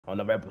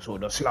another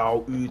episode of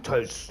Slough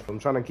Ooters. I'm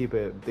trying to keep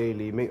it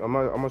daily. I'm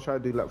gonna try to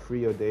do like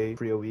 3 a day,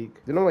 3 a week.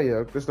 You know what,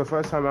 yeah? This is the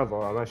first time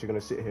ever I'm actually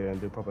gonna sit here and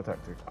do proper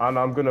tactics. And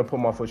I'm gonna put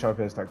my FUT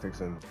Champions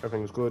tactics in.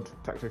 Everything's good.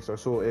 Tactics are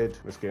sorted.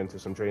 Let's get into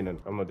some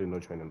training. I'm not doing no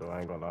training though,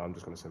 I ain't gonna lie. I'm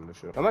just gonna sim this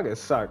shit. I might get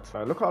sacked.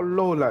 Like, look how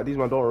low like these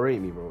man don't rate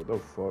me, bro. The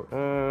fuck?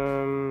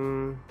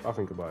 I'll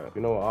think about it.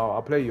 You know what?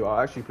 I'll play you. I'll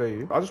actually play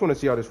you. I just want to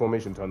see how this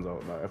formation turns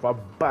out. Like, if I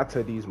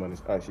batter these man,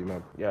 it's actually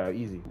mad. Yeah,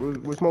 easy.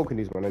 We're smoking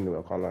these man anyway.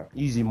 I can't lie.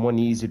 Easy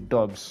money, easy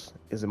dubs.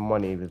 Is it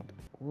money?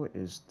 What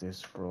is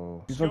this,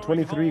 bro? He's on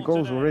 23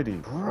 goals already,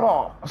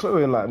 bro. I saw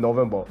it in like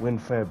November. Win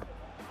Feb.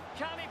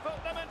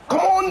 Come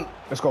on!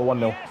 Let's go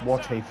 1-0.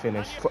 What a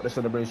finish. Fuck the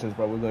celebrations,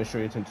 bro. We're going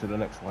straight into the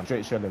next one.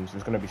 Straight shellings.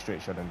 It's gonna be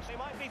straight shellings.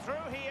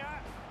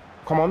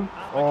 Come on.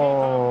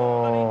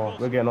 Oh,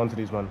 we're getting onto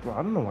these, man. Bro,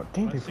 I don't know what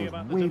gameplay feels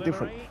way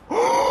different.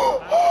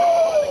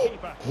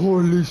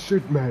 Holy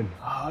shit, man.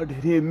 How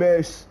did he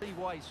miss?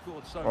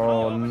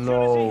 Oh,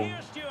 no.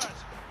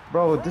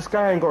 Bro, this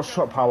guy ain't got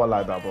shot power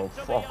like that, bro.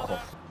 Fuck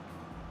off.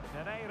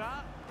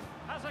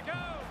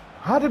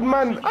 How did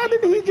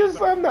he just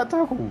slam that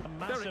tackle?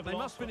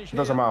 It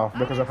doesn't matter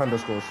because offender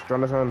scores. Do you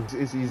understand?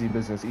 It's easy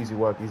business, easy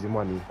work, easy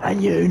money.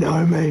 And you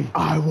know me,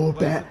 I will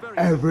bet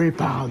every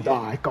pound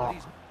I got.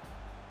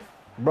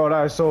 Bro,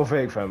 that is so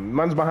fake, fam.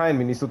 Man's behind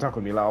me and he still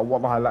tackled me. Like,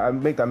 what the hell? Like,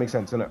 make that make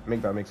sense, innit?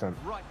 Make that make sense.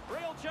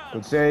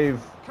 Good save,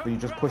 but you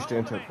just pushed it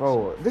into it.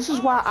 Bro, this is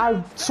why I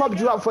subbed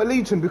you out for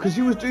Legion, because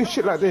you was doing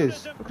shit like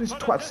this. Look at this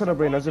twat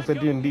celebrating as if they're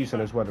doing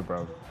decent as well,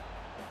 bro.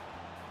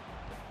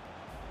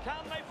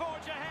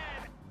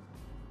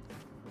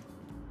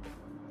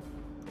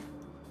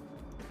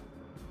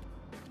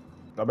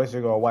 I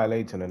basically got a white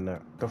Leighton in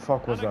that. The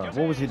fuck was that?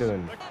 What was he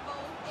doing?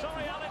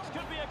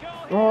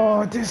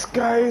 Oh, this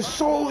guy is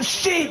so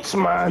shit,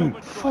 man.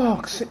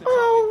 Fuck.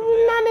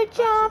 Oh,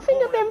 manager, I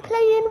think I've been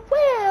playing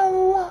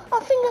well.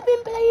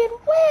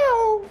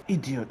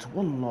 Idiot,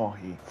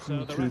 wallahi.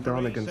 3-2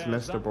 down against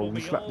Leicester, bro.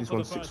 We slapped this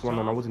one 6-1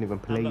 and I wasn't even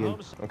playing.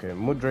 Okay,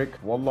 Mudryk,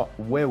 wallah,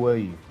 where were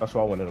you? That's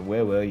what I want to know.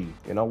 Where were you?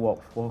 You know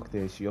what? Fuck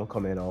this. You're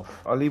coming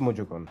off. I'll leave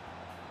Mudryk on.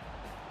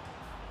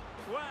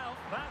 Well,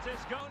 that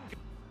is gone.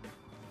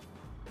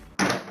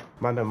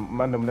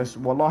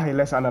 Mandem,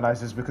 let's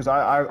analyze this, because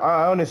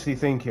I honestly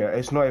think, yeah,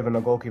 it's not even a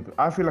goalkeeper.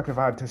 I feel like if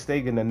I had Ter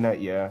Stegen in the net,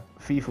 yeah,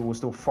 FIFA will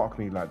still fuck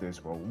me like this,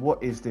 bro.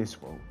 What is this,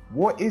 bro?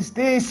 What is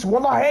this?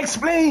 Wallahi,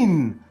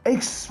 explain!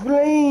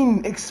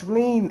 Explain! It's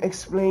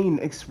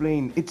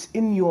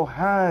in your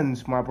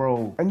hands, my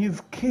bro. And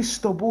you've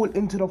kissed the ball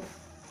into the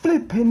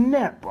flipping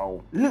net,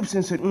 bro. Lips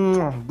and said,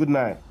 good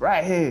night.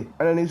 Right here.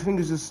 And then his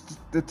fingers just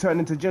turned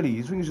into jelly.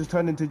 His fingers just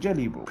turned into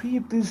jelly, bro.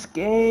 Peep this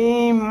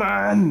game,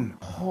 man.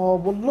 Oh,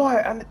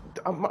 wallahi. And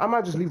I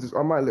might just leave this.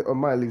 I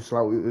might leave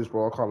Slough Ooters,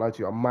 bro. I can't lie to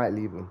you. I might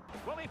leave him.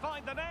 Will he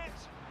find the net?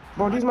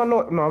 Bro, these man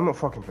know. No, I'm not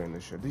fucking playing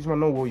this shit. These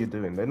man know what you're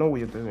doing. They know what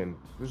you're doing.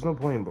 There's no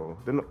point, bro.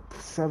 They're not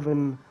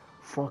 7-2.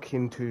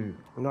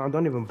 No,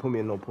 don't even put me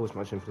in no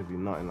post-match interview,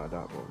 nothing like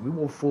that, bro. We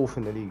were 4th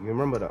in the league. You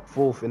remember that?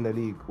 4th in the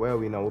league. Where are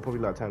we now? We're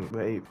probably like 10th.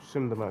 We're 8th.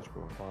 Sim the match,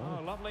 bro.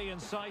 Oh, lovely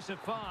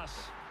incisive pass.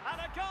 And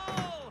a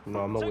goal! No,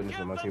 I'm not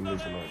witnessing my team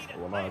lose the match.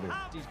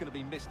 He's going to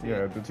be missed.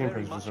 Yeah, the team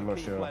plays just a lot,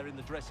 yeah.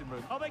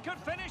 Oh, they could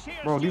finish here.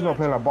 Bro, these are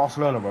playing like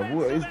Barcelona,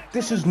 bro.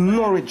 This is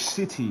Norwich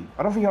City.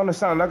 I don't think you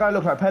understand. That guy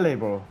look like Pele,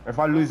 bro. If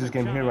I lose this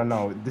game here and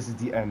now, this is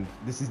the end.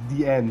 This is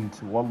the end.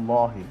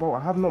 Wallahi. Bro,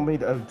 I have not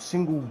made a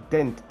single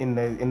dent in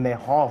their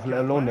half, let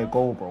alone their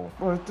goal, bro.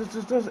 Bro,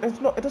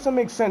 it doesn't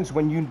make sense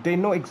when they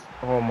know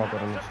oh my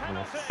god, I'm just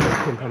gonna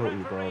fucking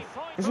penalty, bro.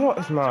 It's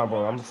not,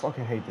 bro. I'm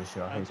fucking hate this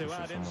shit. I hate this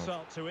shit so much.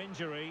 Insult to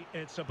injury,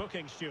 it's a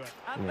booking, Stuart.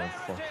 And yeah,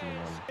 fuck you,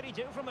 man. What did he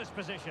do from this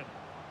position?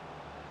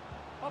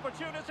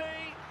 Opportunity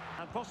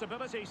and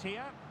possibilities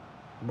here.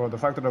 Bro, the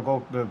fact that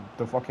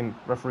the fucking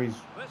referees.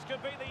 This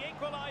could be the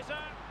equaliser.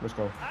 Let's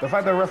go. The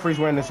fact that referees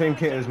wearing the same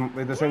kit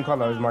the same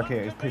color as my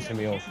kit is pissing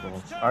me off,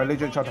 bro. I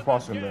legit tried to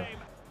pass him there.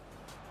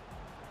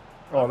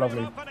 Oh,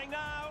 lovely.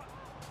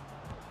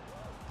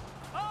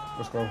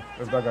 Let's go.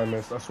 If that guy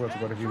missed, I swear to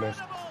God if he missed.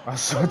 I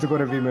swear to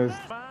God if he missed.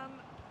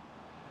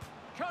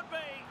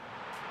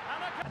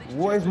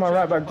 What is my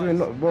right back doing?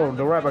 No, bro,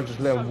 the right back just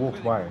let him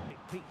walk by.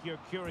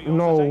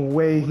 No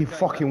way he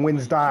fucking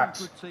wins that.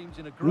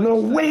 No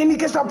way, and he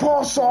gets that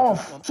pass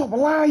off. Stop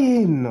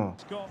lying.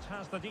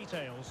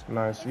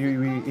 Nice.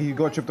 He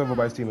got tripped over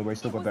by his teammate, but he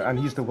still got there. And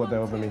he still got there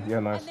over me. Yeah,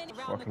 nice.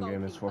 Fucking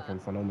game is fucking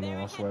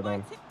phenomenal, I swear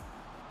down.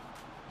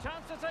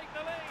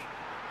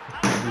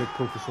 Nick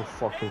Pope is so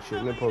fucking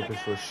shit. Nick Pope is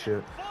so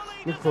shit.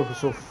 Nick Pope is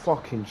so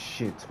fucking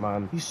shit,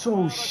 man. He's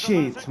so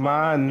shit,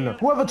 man.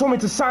 Whoever told me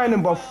to sign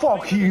him, but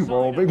fuck you,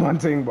 bro. Big man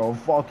thing, bro.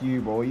 Fuck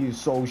you, bro.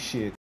 He's so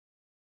shit.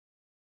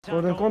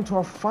 Bro, they've gone to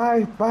a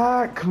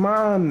 5-back,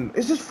 man.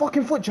 Is this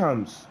fucking FUT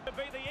Champs?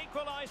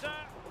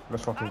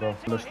 Let's fucking go.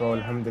 Let's go,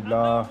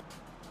 alhamdulillah.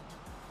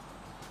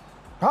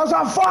 How's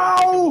that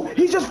foul?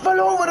 He just fell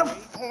over the...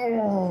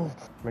 Oh.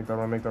 Make that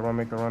run, make that run,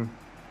 make that run.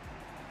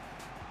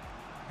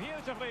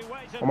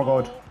 Oh my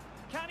god.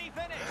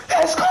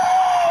 Let's go!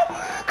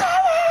 Come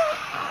on!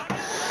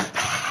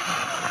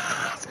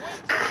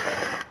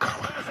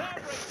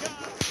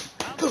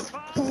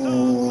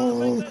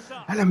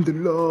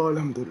 Alhamdulillah,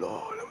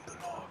 alhamdulillah,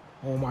 alhamdulillah.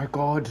 Oh my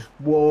God.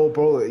 Whoa,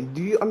 bro.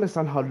 Do you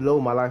understand how low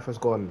my life has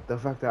gone? The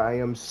fact that I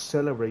am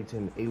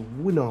celebrating a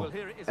winner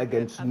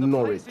against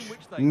Norwich.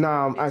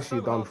 Nah, I'm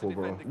actually done for,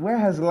 bro. Where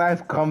has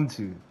life come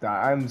to that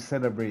I'm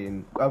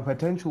celebrating a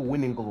potential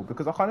winning goal?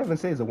 Because I can't even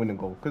say it's a winning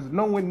goal. Because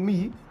knowing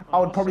me, I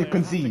would probably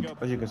concede.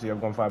 As you can see,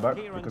 I've gone 5 back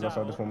because that's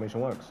how this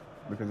formation works.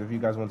 Because if you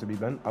guys want to be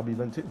bent, I'll be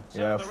bent too.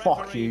 Yeah,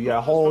 fuck you. Yeah,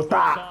 hold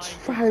that.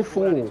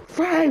 5-4.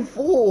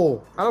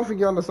 5-4. I don't think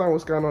you understand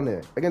what's going on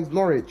here. Against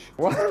Norwich.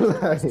 What?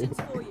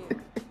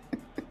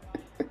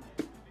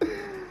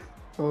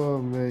 Oh,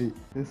 mate.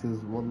 This is,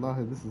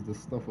 wallahi, this is the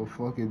stuff of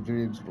fucking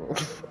dreams, bro.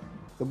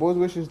 The board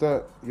wishes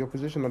that your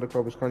position at the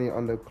club is currently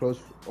under close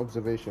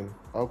observation.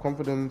 Our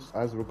confidence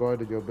as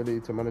regarded your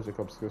ability to manage the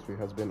club successfully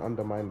has been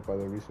undermined by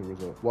the recent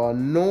result. While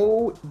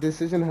no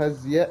decision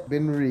has yet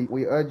been reached,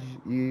 we urge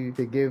you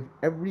to give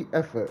every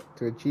effort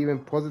to achieving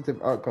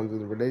positive outcomes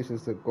with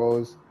relations to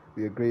goals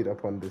we agreed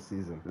upon this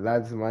season.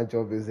 Lads, my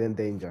job is in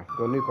danger.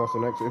 Got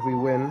Newcastle next. If we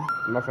win,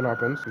 nothing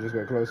happens. We just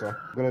get closer.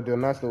 We're gonna do a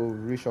nice little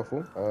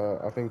reshuffle.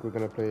 I think we're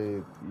gonna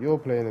play. You're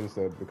playing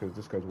instead because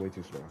this guy's way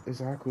too slow.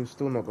 Isaku's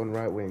still not on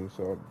right wing,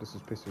 so this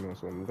is pissing me off.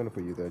 So I'm gonna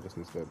put you there just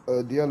instead.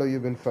 Diallo,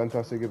 you've been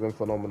fantastic. You've been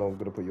phenomenal. I'm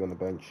gonna put you on the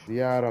bench.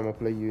 Yeah, I'm gonna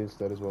play you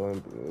instead as well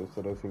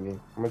instead of thingy.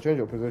 I'm gonna change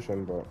your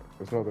position, but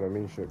it's not gonna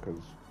mean shit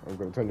because I'm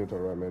gonna turn you to a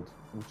right mid,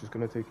 which is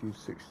gonna take you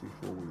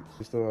 64 weeks.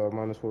 You're still a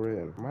 -4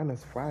 rating.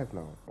 -5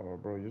 now. Oh,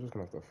 bro, you're just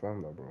gonna have to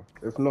firm that, bro.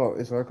 If not,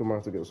 it's like a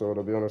man to get sold,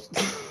 I'll be honest.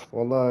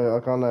 Wallahi, I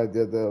can't lie,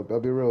 I'll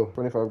be real.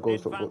 25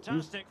 goals, top goal.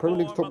 Premier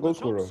League's top goal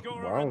scorer.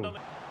 Wow.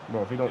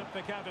 Bro, if you don't...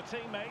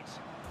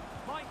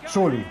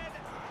 Surely.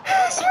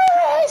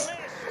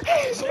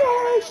 He's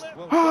missed!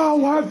 How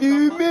have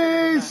you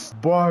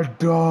missed?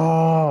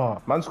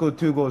 Brother! Man scored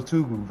 2 goals,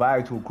 2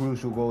 vital,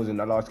 crucial goals in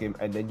the last game,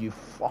 and then you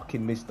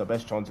fucking missed the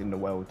best chance in the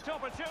world.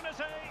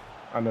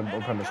 And then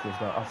Openda scores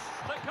that. Oh,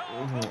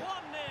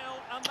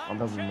 I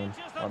love him, man.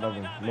 I love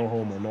him. No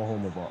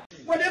homo, but...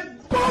 What the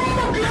fuck?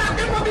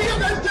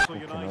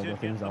 Okay,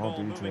 things I'll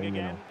do to him, you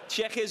know.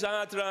 Check his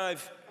hard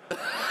drive.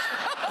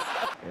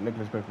 Hey,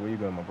 Nicholas Pepe, where you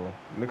going, my bro?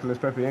 Nicholas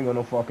Pepe ain't got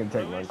no fucking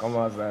take, man. Come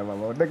outside, my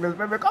bro. Nicholas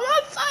Pepe, come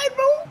outside,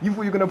 bro! You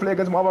thought you were gonna play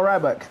against my other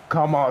right back?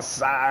 Come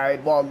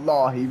outside,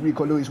 wallahi.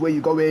 Rico Lewis, where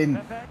you going?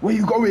 Where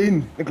you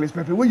going? Nicholas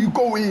Pepe, where you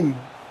going?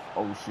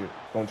 Oh shit,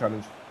 don't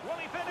challenge.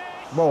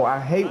 Bro, I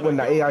hate when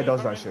the AI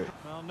does that shit.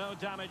 No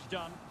damage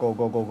done. Go.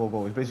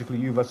 It's basically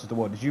you versus the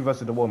world. It's you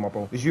versus the world, my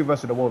bro. It's you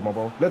versus the world, my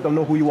bro. Let them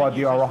know who you are,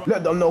 Diarra.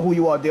 Let them know who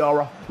you are,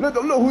 Diarra. Let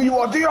them know who you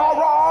are,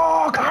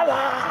 Diarra. Come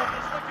on.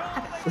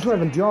 It's not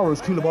even Diarra,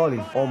 it's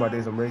Koulibaly. Oh my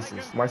days, I'm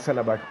racist. My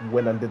centre back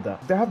went and did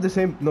that. They have the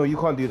same... No, you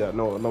can't do that.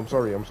 No, I'm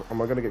sorry. Am I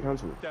going to get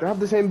cancelled? They have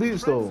the same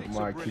boots though.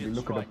 My kid,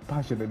 look at the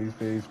passion in his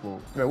face,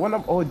 bro. Yeah,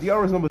 oh,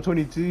 Diarra's number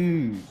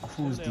 22. I thought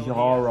it was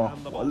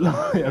Diarra.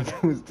 Wallahi, I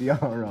thought it was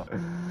Diarra.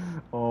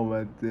 Oh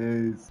my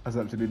days. That's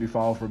absolutely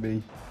foul for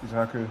me.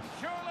 Isaku.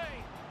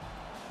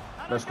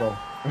 Let's go.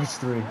 It's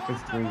 3.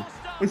 It's 3.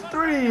 It's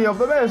 3 of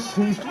the best.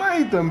 He's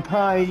made them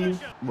pay.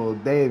 Well,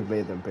 they've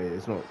made them pay.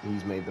 It's not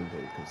he's made them pay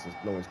because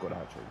no one's got a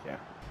hat trick. Yeah.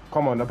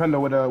 Come on, Openda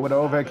with an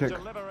overhead kick.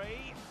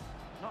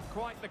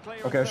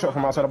 Okay, shot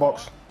from outside the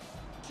box.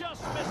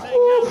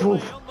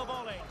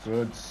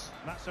 Good.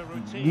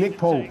 Nick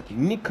Pope.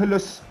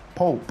 Nicholas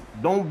Pope.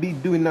 Don't be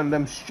doing none of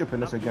them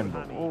stupidness again,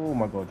 bro. Oh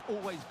my God.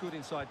 Always good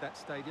inside that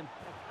stadium.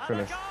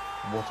 Finish.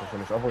 Water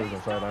finish. I thought he was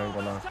offside, I ain't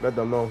gonna lie. Let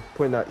them know.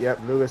 Point that, yep,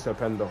 Lewis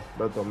Openda.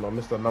 Let them know.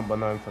 Mr. Number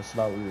 9 for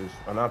Slough is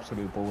an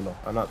absolute baller.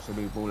 An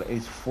absolute baller.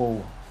 It's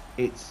 4.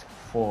 It's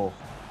 4.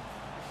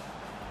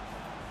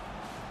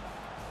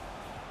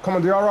 Come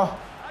on, Diarra.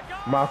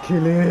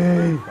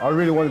 Makili. I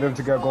really wanted them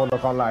to get a goal, I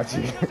can't lie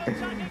to you.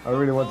 I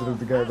really wanted them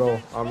to get a goal.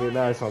 I mean,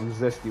 that's some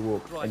zesty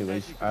walk.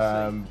 Anyways,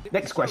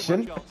 next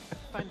question.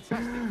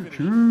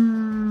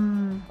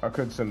 I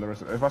could send the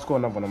rest. If I score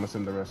another one, I'm gonna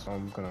send the rest.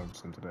 I'm gonna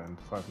send to the end.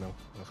 5-0.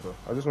 Let's go.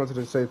 I just wanted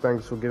to say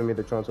thanks for giving me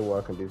the chance of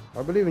what I can do.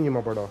 I believe in you,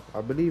 my brother.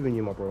 I believe in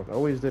you, my bro. I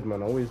always did,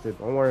 man. I always did.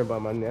 Don't worry about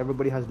it, man.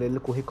 Everybody has their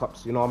little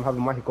hiccups. You know, I'm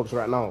having my hiccups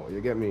right now. You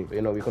get me? But,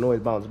 you know, we can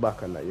always bounce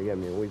back and that. You get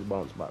me? Always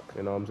bounce back.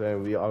 You know what I'm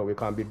saying? We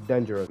can't be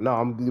dangerous.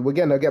 No, we're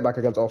gonna get back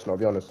against Arsenal, I'll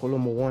be honest.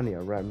 Colomboani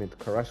at right mid,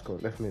 Carrasco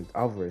left mid,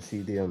 Alvarez,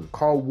 CDM,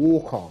 Carl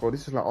Walker. Bro,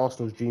 this is like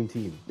Arsenal's dream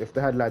team. If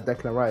they had like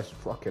Declan Rice,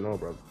 fucking hell,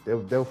 bro.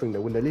 They'll think they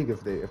win the league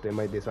if they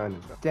made their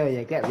signings. So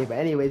you get me, but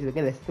anyways, we're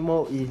gonna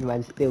smoke these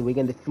ones still. We're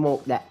gonna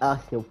smoke that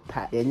Arsenal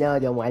pack. You know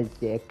the ones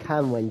there.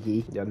 Come on,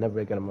 G. Yeah, never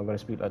again am I gonna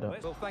speak like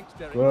that. Well, thanks,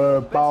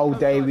 Derek. Bow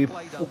day, we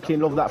fucking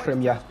love that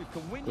from you.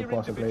 Good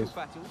passing plays.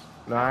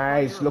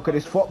 Nice, look at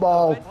this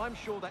football.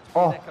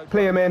 Oh,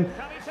 play him in.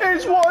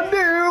 It's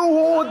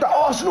 1-0. The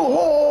Arsenal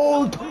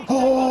hold.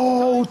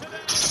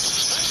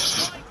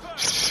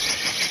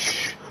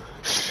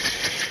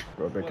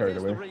 Got a bit carried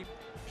away.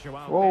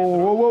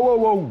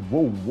 Whoa.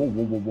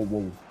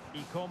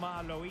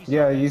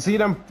 Yeah, you see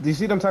them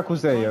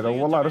tackles there, yeah.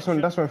 Wallah, that's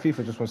when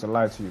FIFA just wants to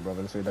lie to you,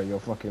 brother, and say that you're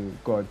fucking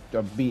got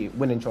a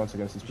winning chance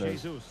against these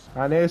players.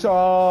 And it's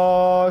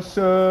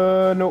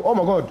Arsenal. Oh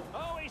my God.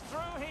 Oh, he's through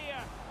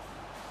here.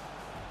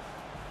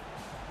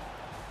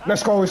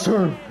 Let's go, it's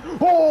two.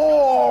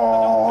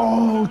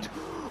 Hold!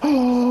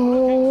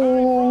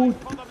 Hold!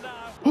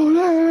 Ole,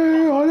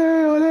 ole,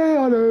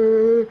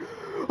 ole,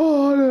 ole.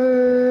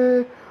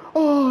 Ole,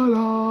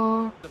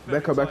 ole.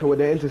 Becca with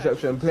the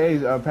interception,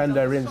 plays a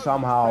Pender in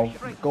somehow.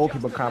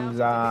 Goalkeeper comes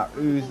out.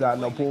 Who's that?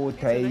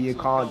 Laporte, you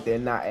can't do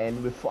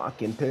nothing. We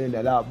fucking turn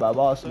it up, but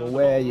Arsenal,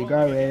 where you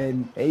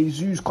going?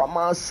 Jesus, come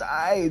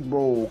outside,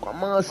 bro.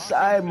 Come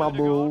outside, my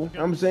bro.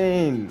 I'm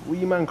saying, what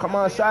you man? Come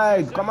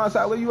outside. Come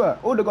outside, where you at?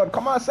 Oh, the God,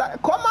 come outside.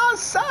 Come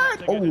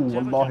outside. Oh,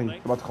 wallahi. They're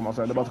about to come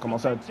outside. They're about to come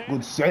outside.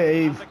 Good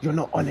save. You're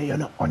not on it. You're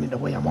not on it the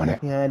way I'm on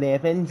it. Your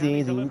defense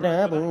is in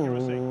trouble.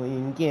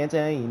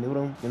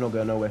 You're not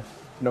going nowhere.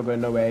 You're not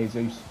going nowhere,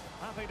 Jesus.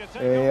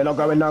 You're not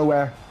going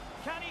nowhere.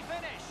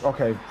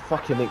 Okay,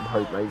 fucking Nick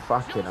Pope, mate.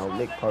 Fucking hell,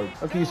 Nick Pope.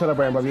 Okay, you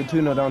celebrating, bro. You're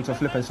 2-0 down to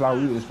flipping Slough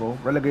Ooters, bro.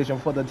 Relegation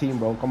for the team,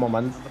 bro. Come on,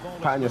 man.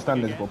 Pattern your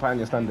standards, bro. Pattern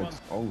your standards.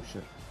 Oh,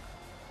 shit.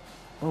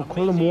 Oh,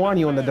 Colin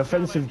Mwani on the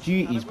defensive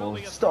duties, bro.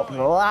 Stop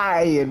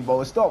lying,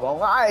 bro. Stop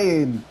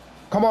lying.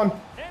 Come on.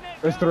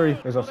 It's 3.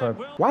 It's offside.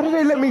 Why did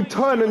they let me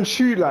turn and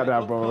shoot like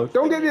that, bro?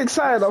 Don't get me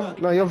excited.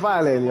 No, you're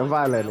violating. You're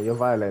violating it. You're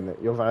violating it.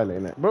 You're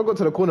violating it. Bro, go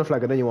to the corner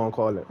flag and then you want to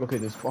call it. Look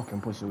at this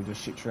fucking pussy with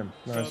just shit trim.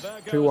 Nice.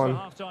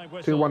 2-1.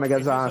 2-1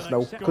 against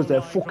Arsenal. Because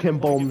they're fucking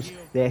bombs.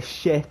 They're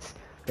shit.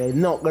 They're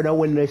not going to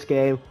win this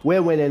game.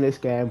 We're winning this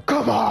game.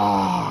 Come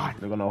on!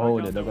 They're going to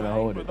hold it. They're going to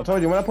hold it. I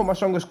told you, when I put my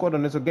strongest squad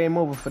on, it's a game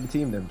over for the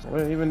team. Then. So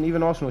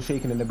even Arsenal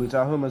shaking in the boots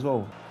at home as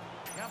well.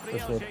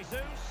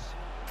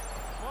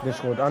 This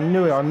squad. I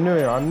knew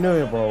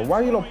it, bro.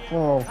 Why you not?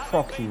 Oh,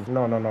 fuck you.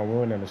 No,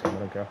 we're winning this game. I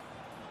don't care.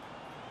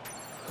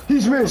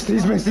 He's missed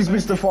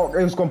the fuck.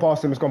 It's gone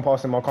past him.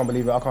 I can't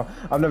believe it.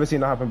 I've never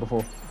seen that happen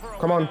before.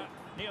 Come on.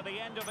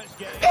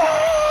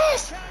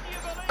 Yes!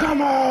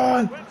 Come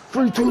on!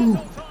 3-2.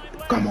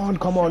 Come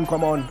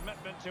on.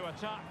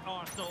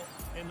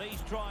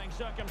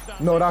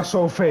 No, that's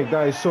so fake.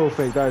 That is so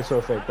fake.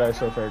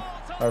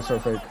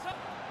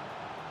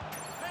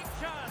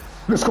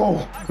 Let's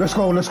go.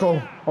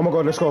 Oh my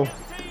God, let's go.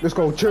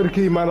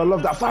 Cherokee, man. I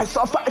love that.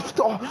 5-star.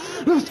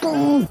 Let's go.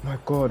 Oh my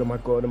God.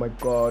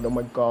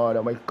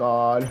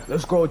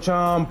 Let's go,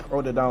 champ.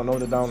 Hold it down.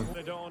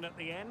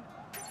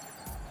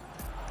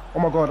 Oh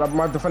my God,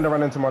 my defender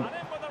ran into my...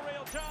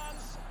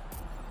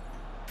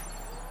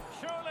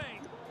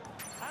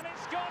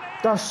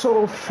 That's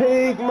so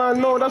fake,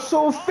 man. No, that's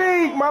so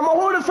fake, man. My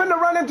whole defender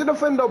ran into the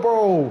defender,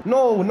 bro.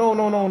 No.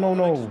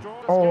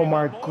 Oh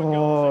my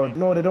God.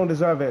 No, they don't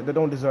deserve it. They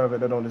don't deserve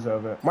it.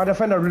 My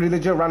defender really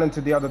legit ran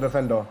into the other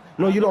defender.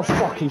 No, you lot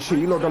fucking shit.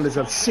 You lot don't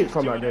deserve shit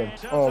from that game.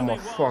 Oh my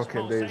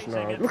fucking days,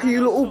 no. Look at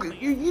you lot.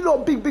 You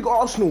lot big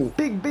Arsenal.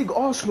 Big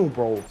Arsenal,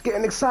 bro.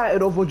 Getting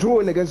excited over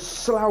drawing against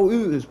Slough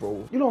Ooters,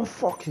 bro. You lot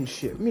fucking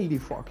shit. Meaty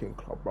fucking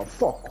club, bro.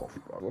 Fuck off,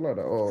 bro. Like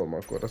that. Oh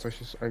my God, that's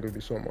actually angered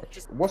me so much.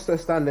 What's the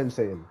standing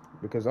saying?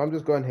 Because I'm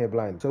just going here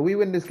blind. So we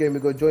win this game, we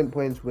got joint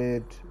points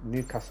with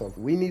Newcastle.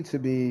 We need to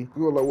be,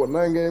 we got like what,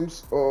 9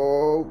 games?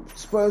 Oh,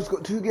 Spurs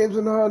got 2 games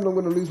in hand. I'm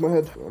gonna lose my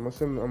head. I'm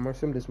gonna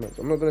sim this match.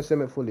 I'm not gonna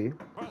sim it fully.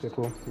 Okay,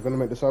 cool. We're gonna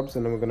make the subs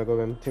and then we're gonna go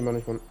in team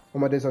management. All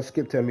my days I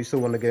skipped it and we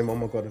still won the game. Oh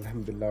my God,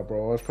 alhamdulillah,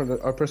 bro.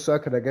 I pressed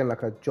circuit again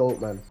like a jolt,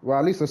 man. Well,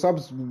 at least the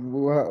subs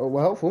were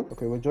helpful.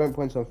 Okay, we're joint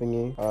points on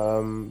thingy.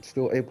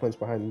 Still 8 points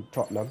behind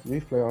Tottenham.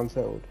 Youth player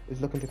unsettled.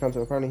 He's looking to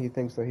cancel. Apparently he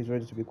thinks that he's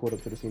ready to be called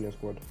up to the senior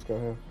squad. Let's go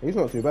here. He's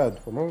not too bad.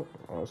 Come on.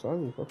 Oh,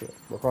 son, fuck it.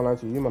 I can't lie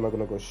to you, you man are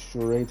gonna go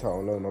straight out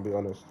on loan, I'll be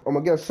honest. I'm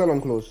gonna get a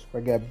sell-on clause if I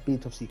get a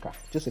bit of Sika.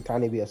 Just a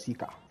tiny bit of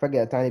Sika. If I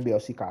get a tiny bit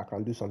of Sika, I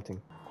can do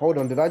something. Hold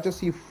on, did I just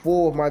see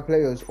 4 of my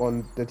players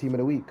on the team of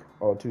the week?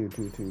 Oh, two.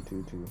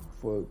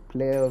 For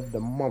player of the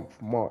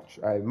month, March.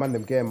 Man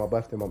them game, my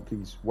birthday month,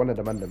 please. One of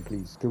the man them,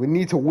 please. Okay, we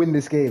need to win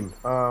this game.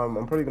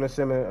 I'm probably gonna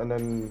sim it and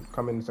then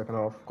come in the second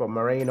half. Got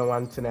Moreno,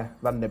 Antony,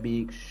 Van der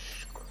Beek,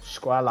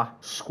 Squalaga,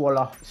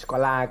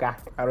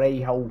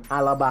 Arejo,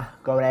 Alaba,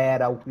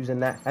 Guerrero,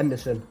 using that.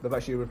 Henderson, they've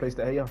actually replaced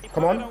it here.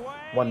 Come on,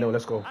 1-0,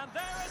 let's go.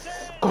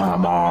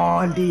 Come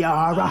on,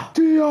 Diarra.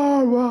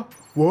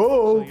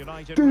 Whoa,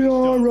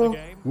 Diarra.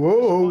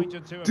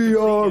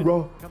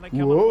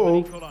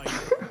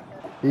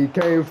 He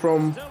came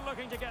from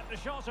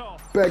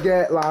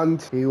Baguette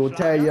land. He will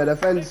tear your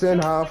defence in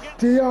half.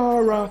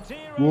 Diarra.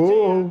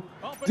 Whoa.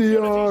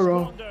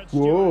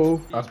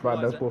 That's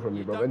bad, that's poor from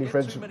me, bro. Any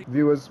French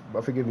viewers,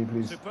 forgive me,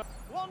 please.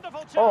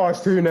 Oh,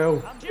 it's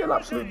 2-0. You're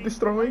absolutely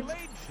destroyed.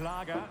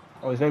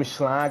 Oh, his name's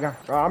Schlager.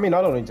 I mean,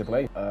 I don't need to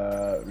play.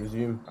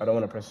 Resume. I don't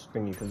want to press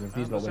thingy because if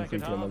he's not winning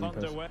 3-2, I'm going to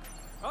press.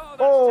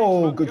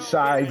 Oh, good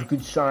side.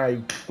 Great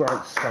side,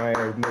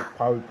 Nick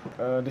Pope.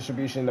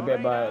 Distribution a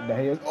bit by the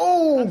Hayes.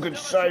 Oh, good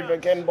save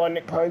again by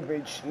Nick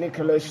Povich.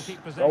 Nicholas.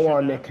 Go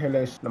on,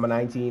 Nicholas. Number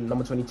 19,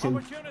 number 22.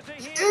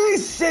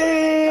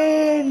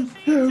 Listen!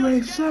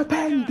 Luis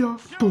Sapendo.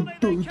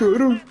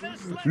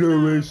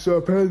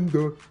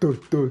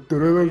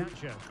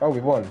 Oh,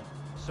 we won.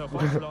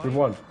 We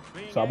won.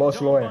 So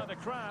Barcelona.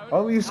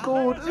 Oh, you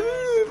scored.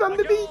 Ooh, Van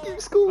der Beek, you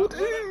scored.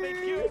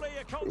 Ooh.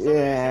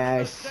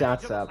 Yeah,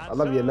 shut up. I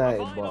love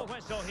United, but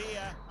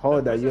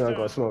hold that, you ain't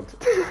got smoked.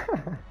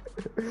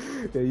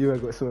 Yeah, you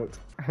ain't got smoked.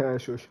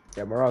 Shush.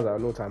 Yeah, morale's at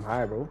an all-time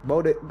high, bro.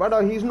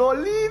 Brother, he's not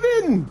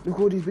leaving. Look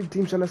at all these big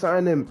teams trying to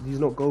sign him. He's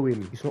not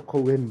going. He's not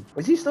going.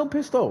 Is he still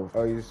pissed off?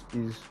 Oh, he's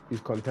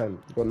content.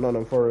 He's got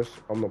Nottingham Forest.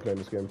 I'm not playing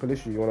this game.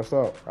 Palishu, you want to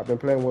start? I've been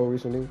playing well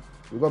recently.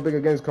 We've got bigger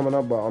games coming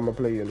up, but I'm gonna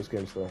play you in this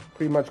game still.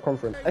 Pre-match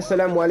conference.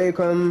 Assalamu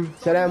alaikum.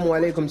 Salamu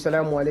alaikum.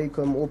 Salamu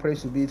alaikum. All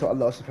praise be to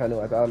Allah subhanahu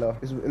wa ta'ala.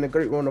 It's in a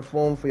great run of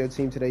form for your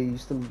team today.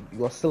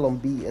 You are still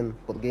unbeaten,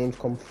 but the games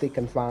come thick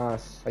and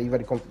fast. Are you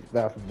very confident?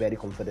 Very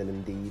confident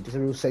indeed. There's a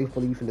real safe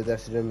belief in the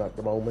decision at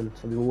the moment.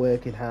 So we've been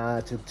working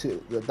hard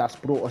that's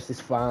brought us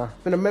this far.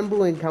 It's been a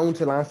memorable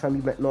encounter last time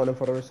we met Nottingham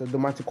Forest. A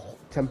dramatic,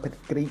 tempered,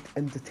 great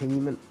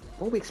entertainment.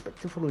 What are we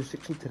expecting from the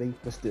section today?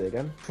 Let's do it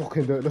again.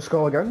 Fucking do it. Let's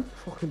go again.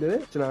 Fucking do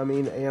it. Do you know what I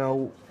mean? You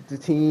know, the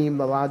team,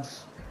 the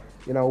lads,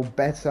 you know,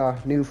 better,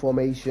 new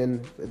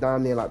formation,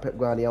 damn near like Pep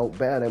Guardiola,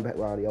 better than Pep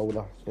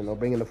Guardiola. You know,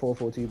 bringing the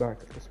 4-4-2 back.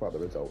 It's about the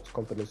results.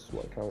 Confidence is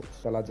what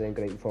counts. The lads are in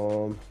great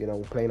form. You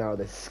know, playing out of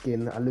their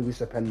skin. And Louis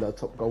Openda,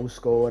 top goal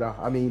scorer.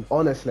 I mean,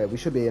 honestly, we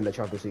should be in the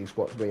Champions League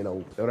spots, but you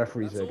know, the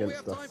referees are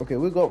against us.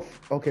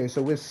 Okay,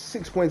 so we're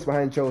 6 points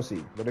behind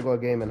Chelsea, but they got a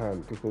game in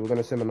hand. Okay, cool. We're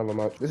gonna sim another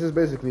match. This is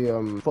basically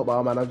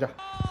Football Manager.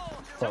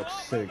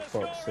 Fuck's sake.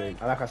 And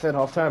like I said,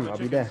 half time, I'll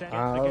be there.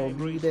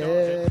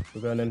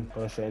 We're going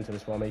straight into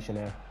this formation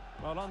here.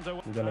 We're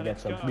gonna get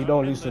some. We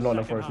don't lose to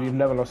Nottingham Forest. We've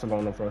never lost to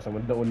Nottingham Forest, and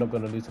we're not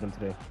gonna lose to them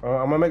today. I'm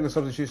gonna make the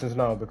substitutions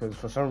now because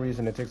for some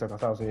reason it takes like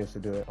 1,000 years to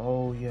do it.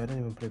 Oh yeah, I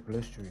didn't even play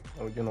Palistri.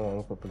 Oh, you know what?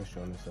 I'll put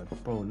Palistri on this side.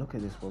 Bro, look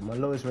at this, bro. My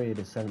lowest rated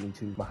is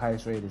 72. My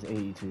highest rated is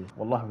 82.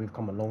 Wallahi, we've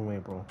come a long way,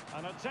 bro.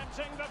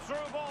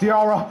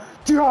 Diarra!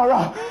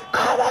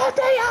 Come on,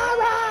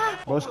 Diarra!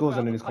 Most goals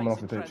and then he's coming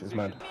off the pitch. It's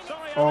mad.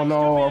 Oh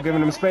no, I'm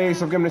giving him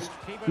space.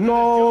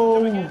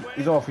 No!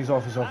 He's off.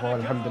 Oh,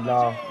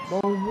 alhamdulillah. Bro,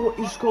 what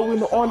is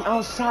going on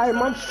outside,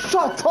 man?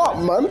 Shut up,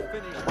 man!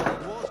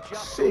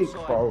 Sick,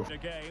 bro.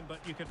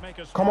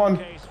 Come on.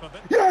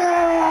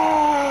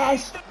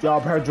 Yes! Yeah,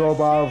 Pedro,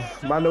 bruv.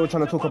 Man, they were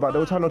trying to talk about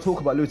Louis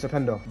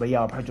Openda. But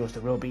yeah, Pedro's the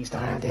real beast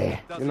around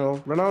there. You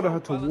know, Ronaldo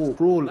had to walk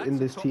through in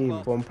this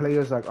team from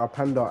players like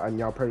Openda and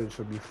Yao Pedro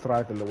should be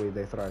thriving the way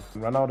they thrive.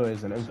 Ronaldo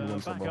is an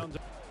influencer, bro.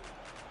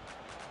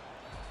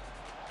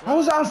 How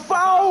was that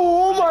foul?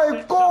 Oh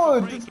my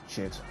god!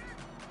 Shit.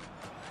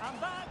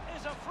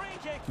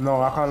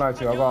 No, I can't lie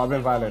to you. I've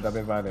been violated.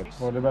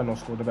 Oh, they better not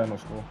score.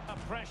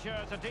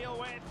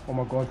 Oh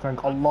my god,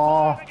 thank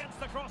Allah.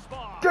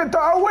 Get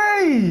that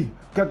away!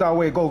 Go.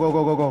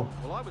 Well,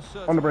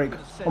 On the break.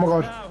 Oh my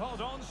god.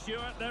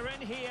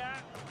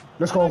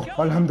 Let's go.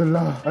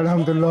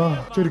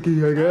 Alhamdulillah.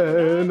 Turkey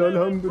again.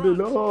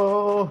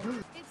 Alhamdulillah.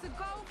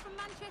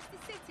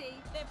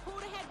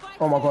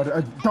 Oh my god,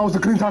 that was a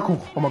clean tackle.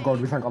 Oh my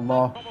god, we thank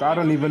Allah. I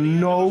don't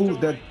even know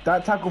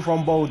that tackle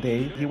from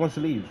Bolde. He wants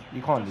to leave. He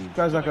can't leave.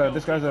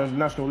 This guy's a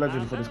national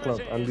legend for this club,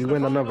 and we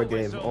win another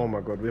game. Oh my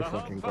god, we've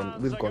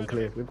gone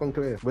clear.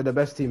 We're the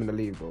best team in the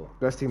league, bro.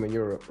 Best team in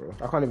Europe, bro.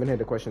 I can't even hear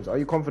the questions. Are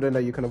you confident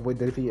that you can avoid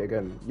defeat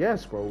again?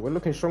 Yes, bro. We're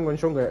looking stronger and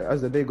stronger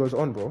as the day goes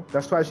on, bro.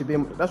 That's what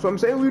I'm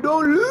saying. We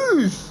don't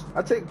lose.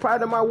 I take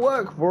pride in my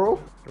work, bro.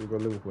 We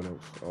got Liverpool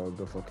next. Oh,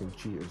 the fucking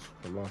cheaters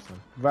from last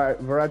time.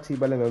 Verratti,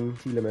 Bellingham,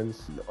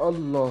 Tielemans.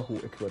 Allahu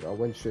Akbar. I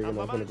went straight in.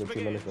 I was going to go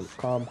team management.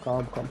 Calm.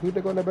 Who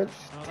they got on the bench?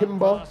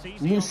 Timber,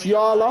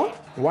 Musiala.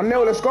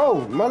 1-0, let's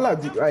go. Man,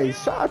 like, hey,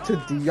 shout out to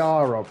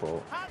Diarra,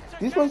 bro.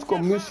 These ones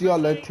got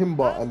Musiala,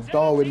 Timber, and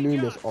Darwin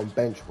Núñez on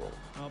bench, bro.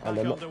 And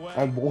they're not,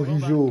 and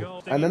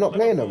Borja, and they're not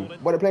playing them.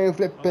 But they're playing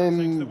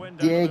flipping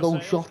Diego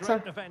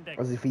Jota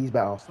as if he's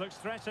better.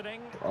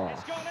 Oh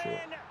shit!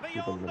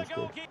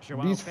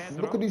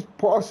 Look at these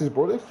passes,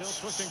 bro.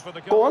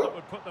 Go on,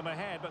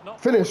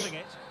 finish.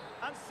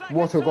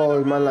 What a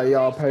goal, man! Like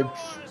yeah,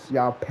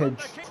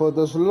 Pedge. For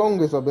as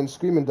long as I've been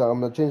screaming that I'm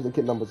gonna change the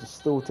kit numbers,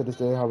 still to this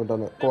day I haven't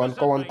done it. Go on,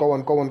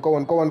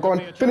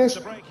 finish.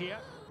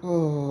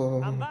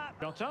 Oh.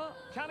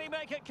 Can he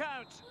make it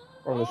count?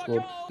 Oh, they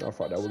scored. Oh,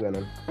 fuck that, we're going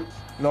in.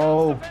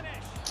 No.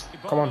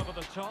 Come on.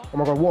 Oh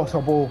my god, what a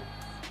ball.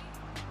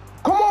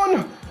 Come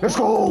on! Let's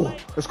go!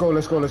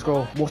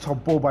 What a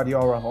ball by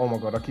Diarra. Oh my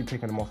god, I keep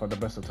taking him off at the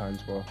best of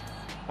times, bro.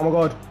 Oh my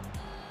god.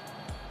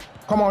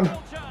 Come on.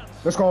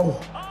 Let's go.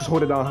 Just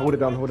hold it down. Let's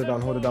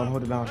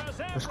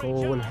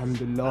go.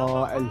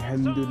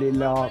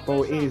 Alhamdulillah.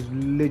 Bro, it is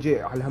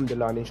legit.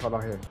 Alhamdulillah and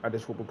inshallah here at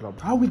this football club.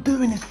 How are we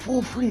doing this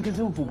 4-3 against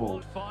Liverpool,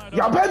 bro?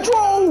 Yeah,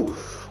 Pedro!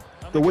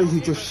 The way he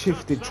just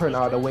shifted Trent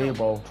out of the way,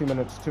 bro. 2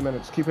 minutes.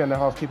 Keep it in the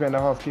half.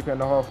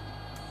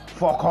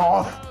 Fuck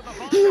off.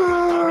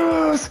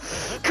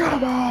 Yes!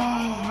 Come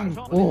on!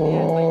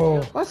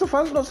 Oh! Why the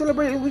fans not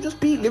celebrating? We just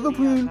beat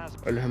Liverpool.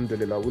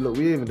 Alhamdulillah. We didn't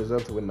even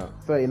deserve to win that.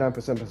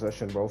 39%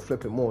 possession, bro.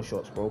 Flipping more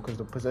shots, bro, because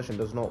the possession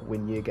does not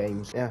win your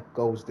games. Yeah,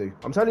 goals do.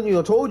 I'm telling you,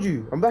 I told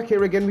you. I'm back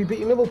here again. We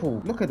beating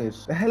Liverpool. Look at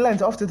this. The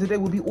headlines after today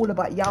will be all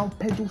about Yao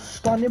Pedro's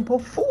stunning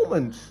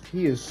performance.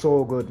 He is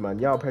so good, man.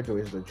 Yao Pedro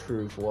is the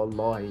truth.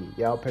 Wallahi.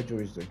 Yao Pedro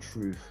is the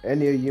truth.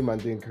 Any of you, man,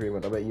 doing career,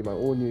 man, I bet you, man,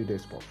 all knew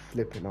this, but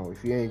flipping out.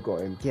 If you ain't got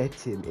him, get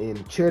him in.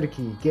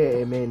 Cherky, get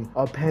him in.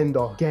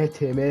 Openda, get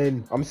him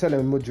in. I'm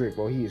selling Mudryk,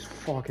 bro. He is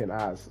fucking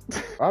ass.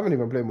 I haven't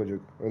even played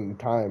Modric in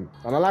time.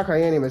 And I like how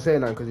he ain't even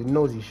saying that because he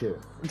knows his shit.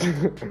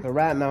 So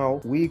right now,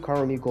 we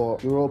currently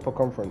got Europa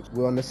Conference.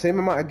 We're on the same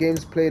amount of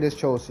games played as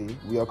Chelsea.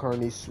 We are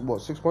currently,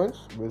 what, 6 points?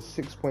 We're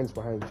 6 points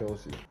behind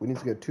Chelsea. We need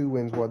to get 2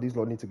 wins, while these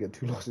lot need to get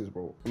 2 losses,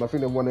 bro. And I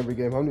think they've won every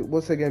game.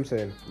 What's the game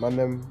saying? Man,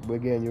 them, we're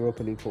getting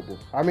Europa League football.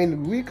 I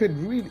mean, we could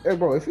really,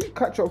 bro, if we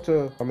catch up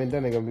to, I mean,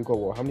 then again, we got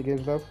what, how many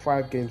games left?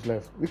 5 games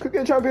left. We could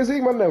get Champions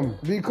League, man, them.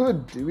 We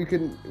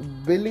can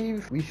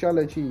believe we shall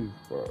achieve.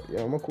 But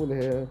yeah, I'm gonna call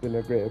it here. It's been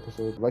a great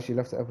episode. I've actually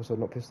left the episode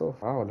not pissed off.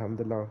 Oh,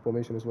 alhamdulillah.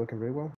 Formation is working very well.